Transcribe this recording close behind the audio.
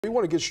We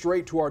want to get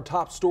straight to our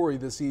top story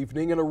this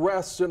evening, an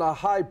arrest in a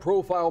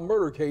high-profile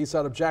murder case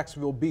out of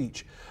Jacksonville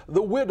Beach.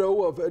 The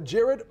widow of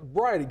Jared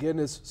Bridegan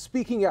is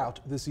speaking out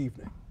this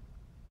evening.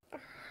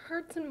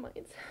 Hearts and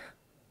minds.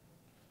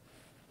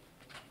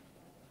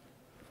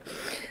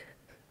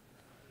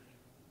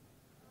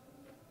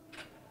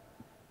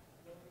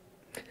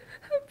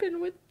 I've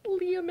been with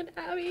Liam and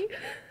Abby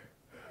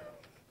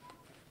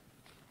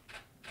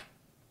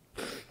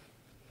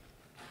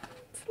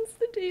since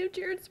the day of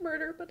Jared's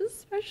murder, but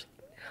especially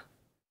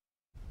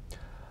now.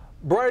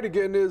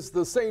 Bridegan is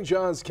the St.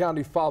 Johns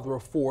County father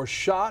of four,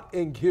 shot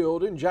and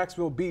killed in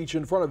Jacksonville Beach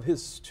in front of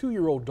his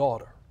 2-year-old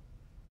daughter.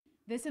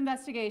 This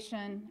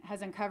investigation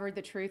has uncovered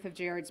the truth of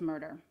Jared's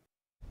murder.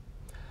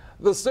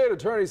 The state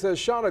attorney says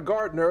Shanna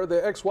Gardner,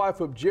 the ex-wife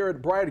of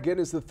Jared Bridegan,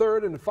 is the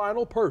third and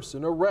final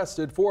person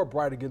arrested for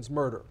Bridegan's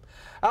murder.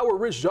 Our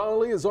Rich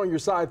Donnelly is on your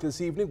side this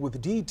evening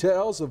with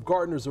details of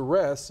Gardner's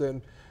arrest.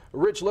 And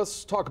Rich,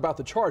 let's talk about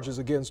the charges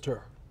against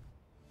her.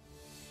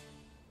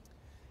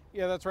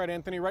 Yeah, that's right,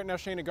 Anthony. Right now,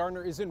 Shanna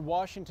Gardner is in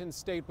Washington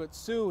State, but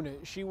soon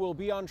she will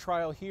be on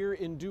trial here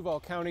in Duval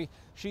County.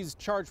 She's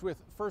charged with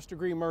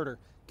first-degree murder,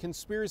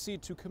 conspiracy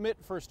to commit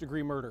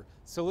first-degree murder,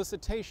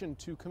 solicitation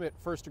to commit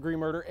first-degree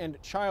murder,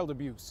 and child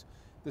abuse.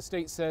 The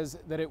state says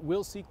that it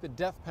will seek the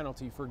death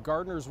penalty for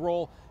Gardner's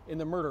role in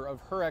the murder of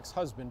her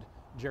ex-husband,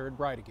 Jared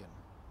Bridegan.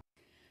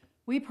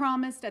 We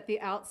promised at the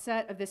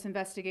outset of this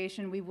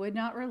investigation we would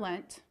not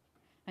relent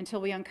until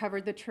we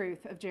uncovered the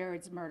truth of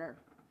Jared's murder,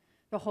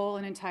 the whole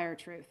and entire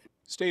truth.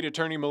 State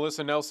Attorney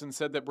Melissa Nelson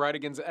said that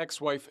Bridegan's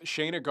ex-wife,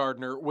 Shanna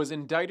Gardner, was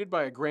indicted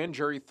by a grand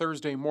jury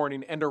Thursday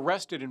morning and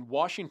arrested in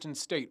Washington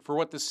State for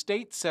what the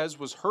state says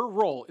was her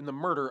role in the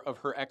murder of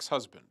her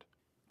ex-husband.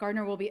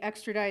 Gardner will be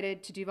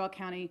extradited to Duval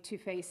County to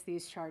face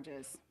these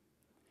charges.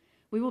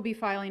 We will be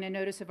filing a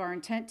notice of our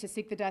intent to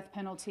seek the death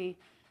penalty,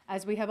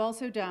 as we have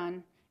also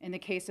done in the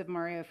case of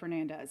Mario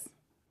Fernandez.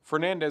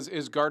 Fernandez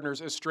is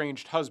Gardner's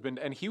estranged husband,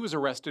 and he was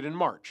arrested in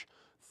March.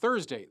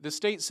 Thursday, the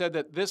state said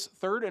that this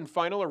third and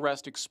final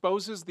arrest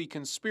exposes the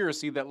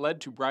conspiracy that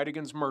led to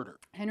Bridegan's murder.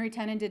 Henry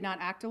Tenen did not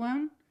act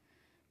alone.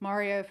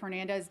 Mario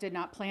Fernandez did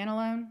not plan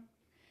alone.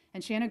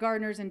 And Shanna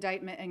Gardner's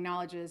indictment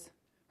acknowledges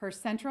her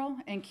central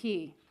and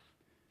key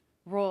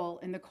role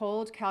in the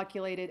cold,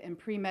 calculated, and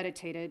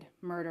premeditated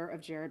murder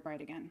of Jared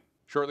Bridegan.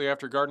 Shortly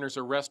after Gardner's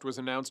arrest was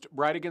announced,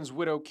 Bridegan's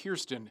widow,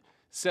 Kirsten,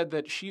 said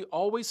that she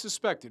always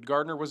suspected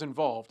Gardner was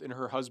involved in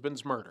her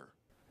husband's murder.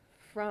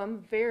 From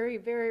very,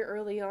 very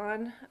early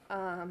on,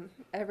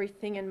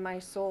 everything in my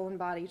soul and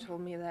body told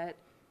me that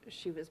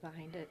she was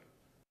behind it.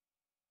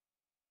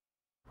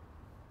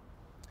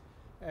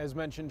 As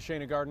mentioned,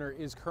 Shanna Gardner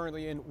is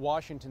currently in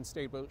Washington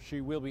State, but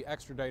she will be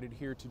extradited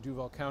here to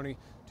Duval County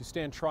to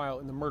stand trial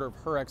in the murder of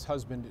her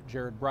ex-husband,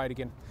 Jared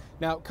Bridegan.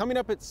 Now, coming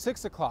up at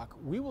 6 o'clock,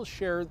 we will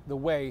share the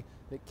way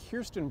that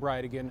Kirsten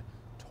Bridegan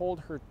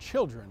told her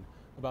children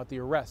about the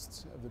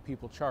arrests of the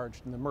people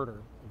charged in the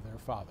murder of their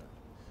father.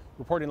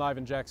 Reporting live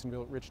in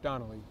Jacksonville, Rich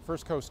Donnelly,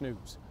 First Coast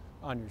News,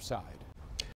 on your side.